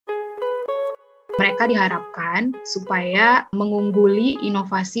Mereka diharapkan supaya mengungguli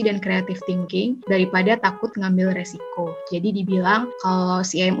inovasi dan creative thinking daripada takut ngambil resiko. Jadi dibilang kalau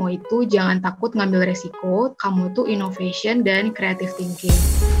CMO itu jangan takut ngambil resiko, kamu tuh innovation dan creative thinking.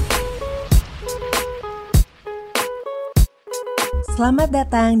 Selamat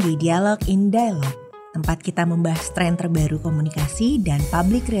datang di Dialog in Dialog, tempat kita membahas tren terbaru komunikasi dan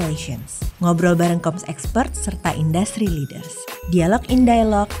public relations. Ngobrol bareng Comms Expert serta industry leaders. Dialog in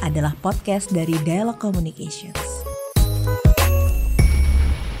Dialog adalah podcast dari Dialog Communications.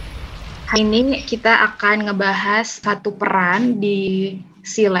 Hari ini kita akan ngebahas satu peran di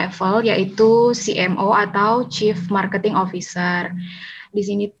C-level, yaitu CMO atau Chief Marketing Officer. Di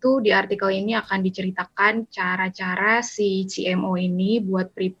sini tuh di artikel ini akan diceritakan cara-cara si CMO ini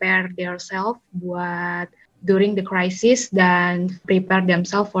buat prepare themselves buat during the crisis dan prepare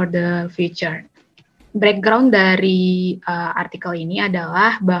themselves for the future. Background dari artikel ini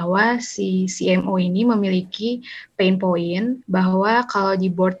adalah bahwa si CMO ini memiliki pain point bahwa kalau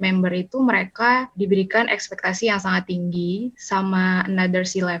di board member itu mereka diberikan ekspektasi yang sangat tinggi sama another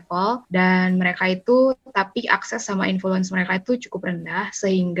C-level dan mereka itu tapi akses sama influence mereka itu cukup rendah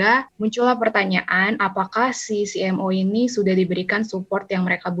sehingga muncullah pertanyaan apakah si CMO ini sudah diberikan support yang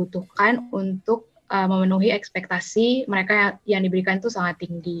mereka butuhkan untuk memenuhi ekspektasi mereka yang diberikan itu sangat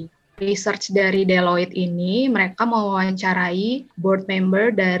tinggi. Research dari Deloitte ini, mereka mewawancarai board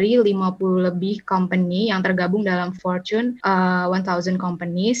member dari 50 lebih company yang tergabung dalam Fortune 1000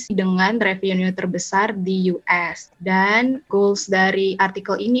 companies dengan revenue terbesar di US. Dan goals dari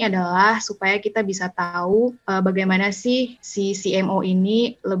artikel ini adalah supaya kita bisa tahu bagaimana sih si CMO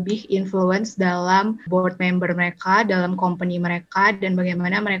ini lebih influence dalam board member mereka, dalam company mereka, dan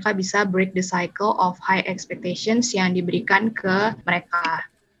bagaimana mereka bisa break the cycle of high expectations yang diberikan ke mereka.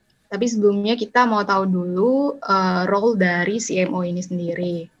 Tapi sebelumnya kita mau tahu dulu role dari CMO ini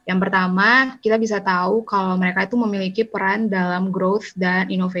sendiri. Yang pertama, kita bisa tahu kalau mereka itu memiliki peran dalam growth dan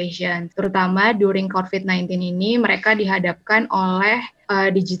innovation. Terutama during COVID-19 ini, mereka dihadapkan oleh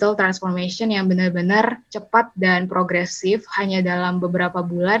digital transformation yang benar-benar cepat dan progresif. Hanya dalam beberapa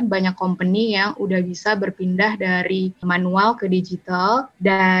bulan, banyak company yang udah bisa berpindah dari manual ke digital.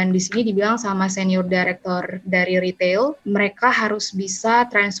 Dan di sini dibilang sama senior director dari retail, mereka harus bisa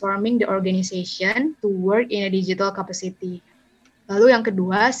transforming the organization to work in a digital capacity. Lalu yang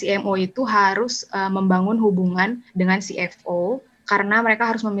kedua, CMO itu harus membangun hubungan dengan CFO karena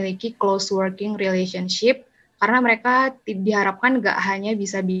mereka harus memiliki close working relationship karena mereka diharapkan nggak hanya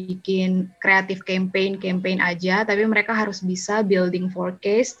bisa bikin creative campaign aja, tapi mereka harus bisa building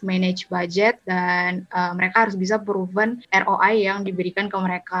forecast, manage budget, dan mereka harus bisa proven ROI yang diberikan ke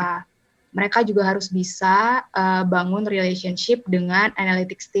mereka. Mereka juga harus bisa bangun relationship dengan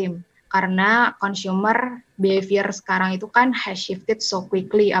analytics team. Karena consumer behavior sekarang itu kan has shifted so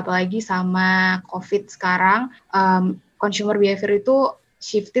quickly, apalagi sama COVID sekarang, consumer behavior itu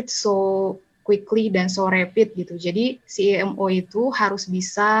shifted so quickly dan so rapid gitu. Jadi CMO itu harus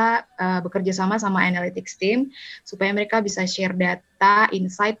bisa bekerja sama analytics team supaya mereka bisa share data,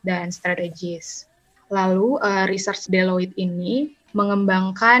 insight, dan strategies. Lalu research Deloitte ini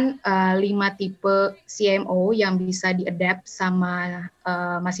mengembangkan 5 tipe CMO yang bisa di-adapt sama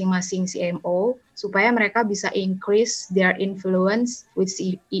masing-masing CMO supaya mereka bisa increase their influence with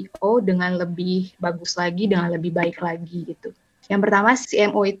CEO dengan lebih bagus lagi, dengan lebih baik lagi gitu. Yang pertama,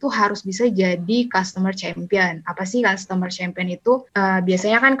 CMO itu harus bisa jadi customer champion. Apa sih customer champion itu?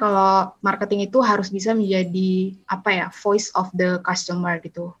 Biasanya kan kalau marketing itu harus bisa menjadi voice of the customer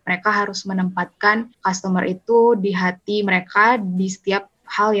gitu. Mereka harus menempatkan customer itu di hati mereka di setiap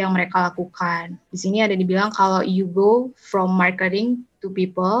hal yang mereka lakukan. Di sini ada dibilang kalau you go from marketing to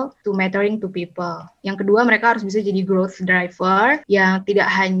people, to mattering to people. Yang kedua, mereka harus bisa jadi growth driver yang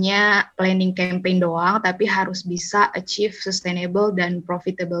tidak hanya planning campaign doang, tapi harus bisa achieve sustainable dan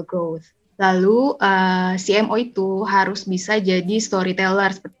profitable growth. Lalu CMO itu harus bisa jadi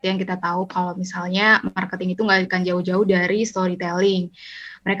storyteller, seperti yang kita tahu kalau misalnya marketing itu nggak akan jauh-jauh dari storytelling.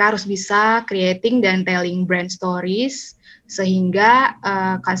 Mereka harus bisa creating dan telling brand stories, sehingga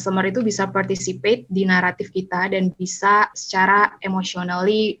customer itu bisa participate di naratif kita dan bisa secara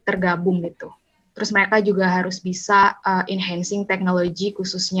emotionally tergabung gitu. Terus mereka juga harus bisa enhancing teknologi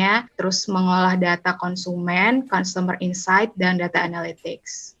khususnya, terus mengolah data konsumen, customer insight, dan data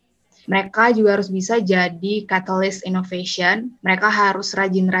analytics. Mereka juga harus bisa jadi catalyst innovation. Mereka harus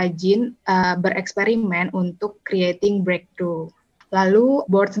rajin-rajin bereksperimen untuk creating breakthrough. Lalu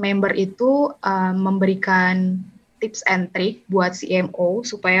board member itu memberikan tips and trick buat CMO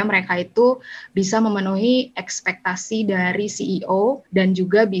supaya mereka itu bisa memenuhi ekspektasi dari CEO dan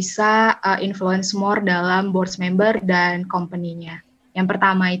juga bisa influence more dalam board member dan company-nya. Yang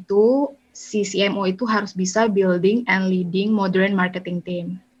pertama itu si CMO itu harus bisa building and leading modern marketing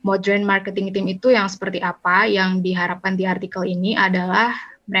team. Modern marketing team itu yang seperti apa? Yang diharapkan di artikel ini adalah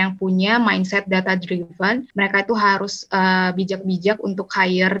yang punya mindset data driven. Mereka itu harus bijak-bijak untuk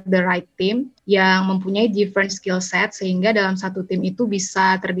hire the right team yang mempunyai different skill set, sehingga dalam satu tim itu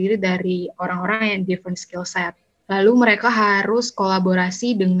bisa terdiri dari orang-orang yang different skill set. Lalu mereka harus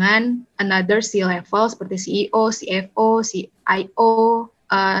kolaborasi dengan another C-level seperti CEO, CFO, CIO,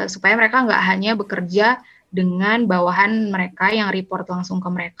 supaya mereka nggak hanya bekerja dengan bawahan mereka yang report langsung ke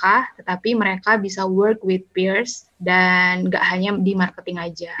mereka, tetapi mereka bisa work with peers dan nggak hanya di marketing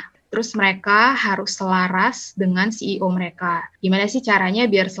aja. Terus mereka harus selaras dengan CEO mereka. Gimana sih caranya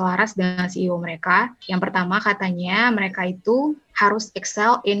biar selaras dengan CEO mereka? Yang pertama katanya mereka itu harus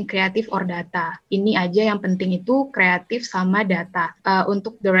excel in creative or data. Ini aja yang penting itu kreatif sama data.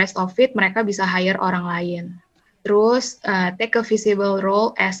 Untuk the rest of it mereka bisa hire orang lain. Terus take a visible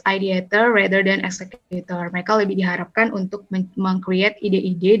role as ideator rather than executor. Mereka lebih diharapkan untuk meng-create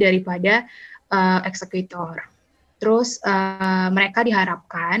ide-ide daripada executor. Terus mereka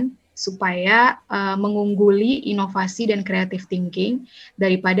diharapkan supaya mengungguli inovasi dan creative thinking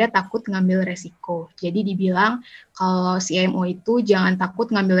daripada takut ngambil resiko. Jadi dibilang kalau CMO itu jangan takut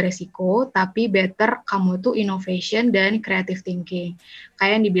ngambil resiko, tapi better kamu tuh innovation dan creative thinking.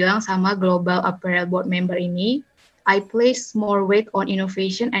 Kayak yang dibilang sama Global Apparel Board member ini, I place more weight on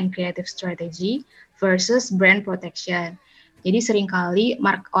innovation and creative strategy versus brand protection. Jadi seringkali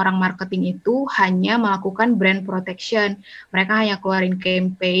orang marketing itu hanya melakukan brand protection. Mereka hanya keluarin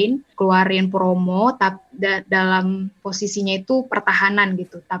campaign, keluarin promo, dalam posisinya itu pertahanan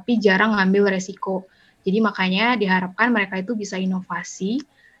gitu, tapi jarang ngambil resiko. Jadi makanya diharapkan mereka itu bisa inovasi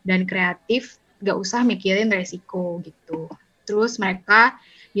dan kreatif, gak usah mikirin resiko gitu. Terus mereka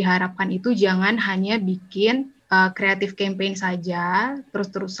diharapkan itu jangan hanya bikin creative campaign saja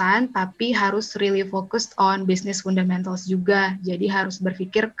terus-terusan, tapi harus really focused on business fundamentals juga. Jadi harus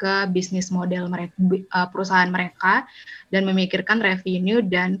berpikir ke bisnis model mereka, perusahaan mereka, dan memikirkan revenue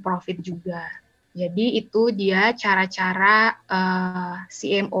dan profit juga. Jadi itu dia cara-cara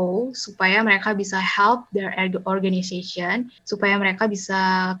CMO supaya mereka bisa help their organization, supaya mereka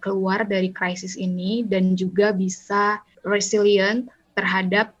bisa keluar dari krisis ini dan juga bisa resilient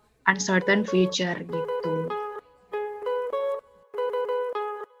terhadap uncertain future gitu.